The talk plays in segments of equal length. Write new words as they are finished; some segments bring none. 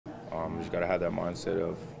We just got to have that mindset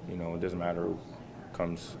of, it doesn't matter who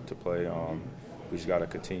comes to play. We just got to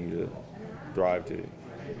continue to thrive to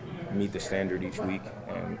meet the standard each week,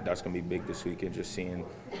 and that's going to be big this week, and just seeing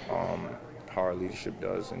how our leadership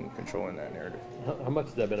does in controlling that narrative. How much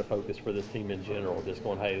has that been a focus for this team in general, just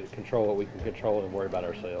going, hey, control what we can control and worry about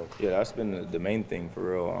ourselves? Yeah, that's been the main thing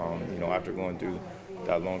for real. After going through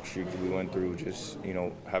that long streak that we went through, just,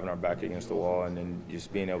 having our back against the wall and then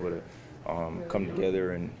just being able to come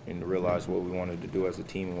together and realize what we wanted to do as a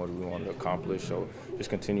team and what we wanted to accomplish. So just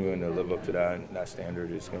continuing to live up to that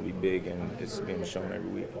standard is going to be big, and it's being shown every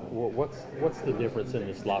week. Well, what's the difference in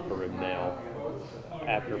this locker room now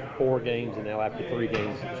after 4 games and now after 3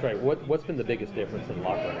 games straight? What's been the biggest difference in the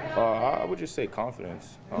locker room? I would just say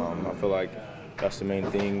confidence. I feel like that's the main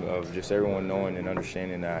thing of just everyone knowing and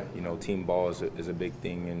understanding that, team ball is a big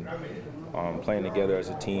thing, and playing together as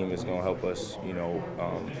a team is going to help us,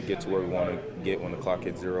 get to where we want to get when the clock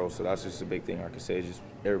hits 0. So that's just a big thing I could say, is just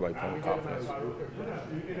everybody playing with confidence.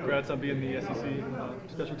 Congrats on being the SEC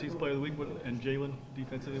Special Teams Player of the Week, and Jalen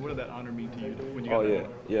defensively. What did that honor mean to you when you got that?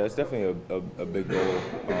 Yeah, it's definitely a big goal.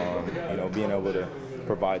 Being able to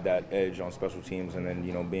provide that edge on special teams, and then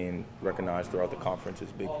being recognized throughout the conference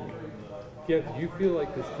is big for me. Yeah, do you feel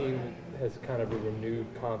like this team has kind of a renewed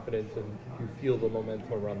confidence, and you feel the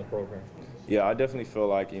momentum around the program? Yeah, I definitely feel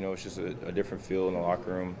like, it's just a different feel in the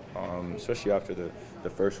locker room, especially after the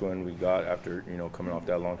first one we got after, coming off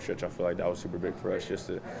that long stretch. I feel like that was super big for us, just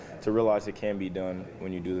to realize it can be done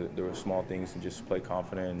when you do the small things and just play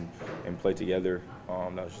confident and play together.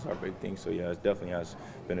 That was just our big thing. So, yeah, it definitely has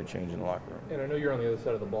been a change in the locker room. And I know you're on the other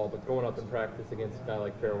side of the ball, but going up in practice against a guy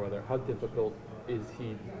like Fairweather, how difficult is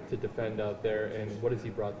he to defend out there, and what has he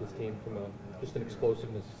brought this team from just an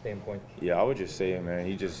explosiveness standpoint? Yeah, I would just say, man,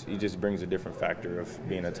 he just brings a different factor of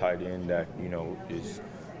being a tight end that, is,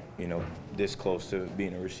 this close to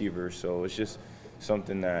being a receiver. So it's just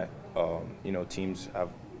something that, teams have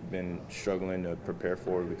been struggling to prepare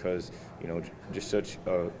for, because, just such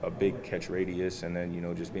a big catch radius, and then,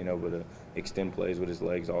 just being able to extend plays with his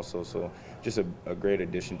legs also. So just a great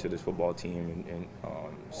addition to this football team, and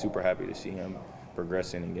super happy to see him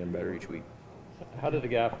progressing and getting better each week. How did a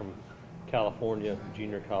guy from California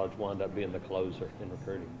junior college wind up being the closer in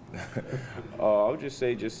recruiting? I would just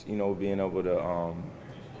say being able to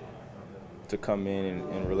come in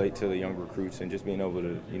and relate to the young recruits, and just being able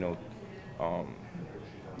to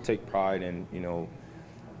take pride in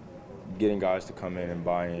getting guys to come in and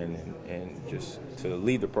buy in, and just to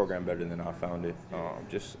lead the program better than I found it.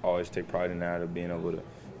 Just always take pride in that, of being able to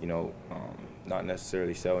not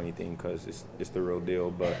necessarily sell anything, because it's the real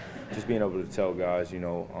deal, but just being able to tell guys,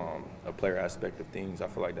 a player aspect of things. I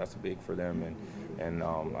feel like that's big for them, and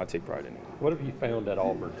I take pride in it. What have you found at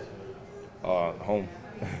Auburn? Home,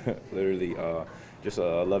 literally, just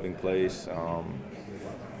a loving place,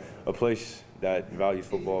 a place that values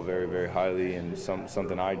football very, very highly, and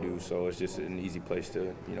something I do. So it's just an easy place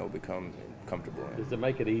to become comfortable in. Does it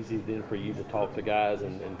make it easy then for you to talk to guys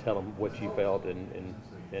and tell them what you felt and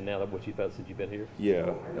now that what you felt since you've been here?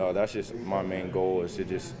 Yeah, that's just my main goal, is to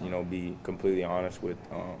just be completely honest with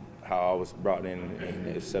how I was brought in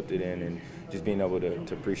and accepted in, and just being able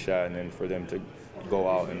to preach that, and then for them to go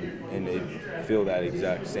out and they feel that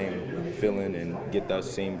exact same feeling and get that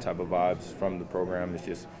same type of vibes from the program.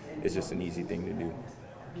 It's just an easy thing to do.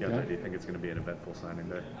 Keionte, do you think it's going to be an eventful signing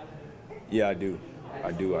day? Yeah, I do.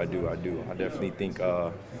 I definitely think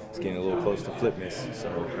it's getting a little close to flipness.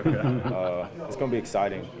 So it's going to be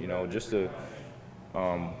exciting, just to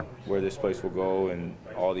where this place will go, and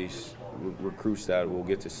all these recruits that we'll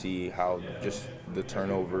get to see, how just the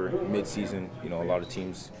turnover mid-season. A lot of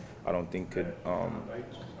teams I don't think could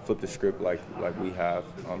flip the script like we have.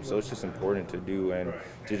 So it's just important to do, and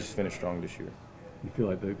to just finish strong this year. You feel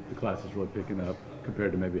like the class is really picking up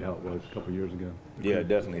compared to maybe how it was a couple of years ago? Yeah,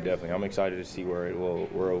 definitely. I'm excited to see where it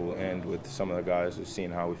will end with some of the guys, just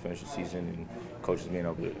seeing how we finish the season, and coaches being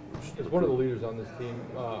able to. As one of the leaders on this team,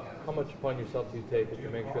 how much upon yourself do you take to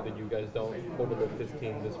make sure that you guys don't overlook this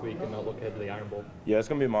team this week and not look ahead to the Iron Bowl? Yeah, it's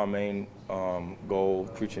going to be my main goal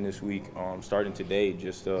preaching this week, starting today,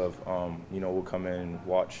 just of, we'll come in and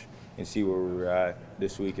watch and see where we're at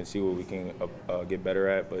this week and see what we can get better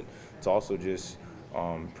at. But it's also just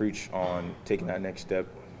preach on taking that next step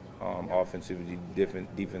offensively,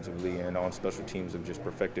 defensively, and on special teams, of just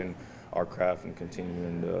perfecting our craft and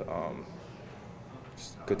continuing to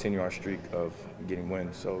continue our streak of getting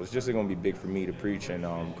wins. So it's just going to be big for me to preach, and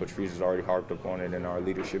Coach Freeze has already harped up on it in our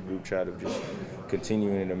leadership group chat, of just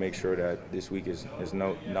continuing to make sure that this week is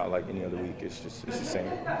not like any other week. It's the same.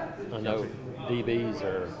 I know DBs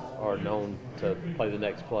are known to play the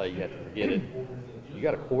next play. You have to forget it. you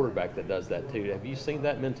got a quarterback that does that too. Have you seen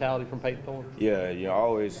that mentality from Peyton Thorne? Yeah, I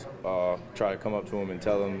always try to come up to him and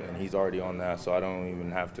tell him, and he's already on that, so I don't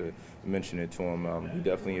even have to mention it to him. He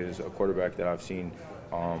definitely is a quarterback that I've seen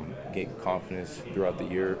get confidence throughout the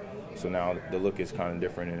year. So now the look is kind of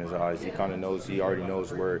different in his eyes. He already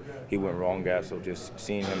knows where he went wrong at. So just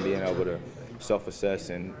seeing him being able to self-assess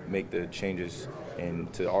and make the changes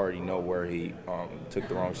and to already know where he took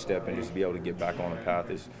the wrong step and just be able to get back on the path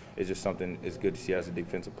is just something it's good to see as a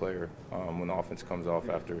defensive player when the offense comes off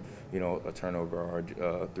after a turnover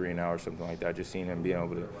or 3 and out or something like that. Just seeing him being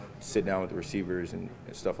able to sit down with the receivers and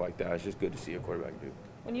stuff like that, it's just good to see a quarterback do.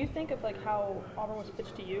 When you think of like how Auburn was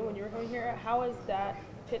pitched to you when you were coming here, how has that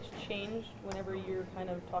pitch changed whenever you're kind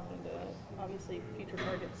of talking to obviously future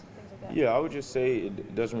targets, things like that? Yeah, I would just say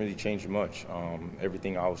it doesn't really change much.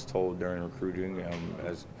 Everything I was told during recruiting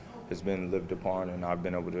has been lived upon and I've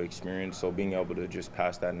been able to experience. So being able to just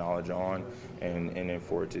pass that knowledge on and then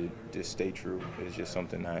for it to just stay true is just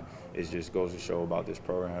something that just goes to show about this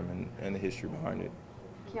program and the history behind it.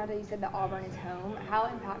 Keionte, you said that Auburn is home. How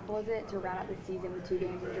impactful is it to round out the season with 2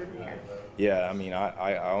 games in Jordan-Hare? Yeah, I mean,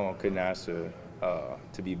 I couldn't ask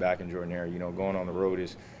to be back in Jordan-Hare. Going on the road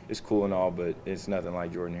is cool and all, but it's nothing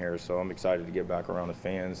like Jordan-Hare. So I'm excited to get back around the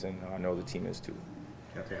fans, and I know the team is too.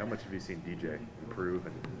 Keionte, how much have you seen DJ improve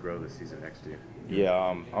and grow this season next year?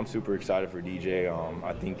 Yeah, I'm super excited for DJ.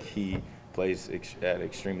 I think he plays at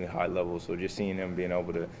extremely high levels, so just seeing him being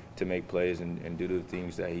able to make plays and do the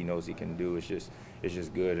things that he knows he can do is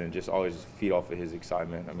just good, and just always feed off of his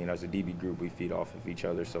excitement. I mean, as a DB group, we feed off of each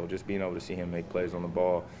other, so just being able to see him make plays on the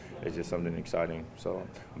ball is just something exciting. So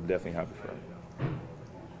I'm definitely happy for him.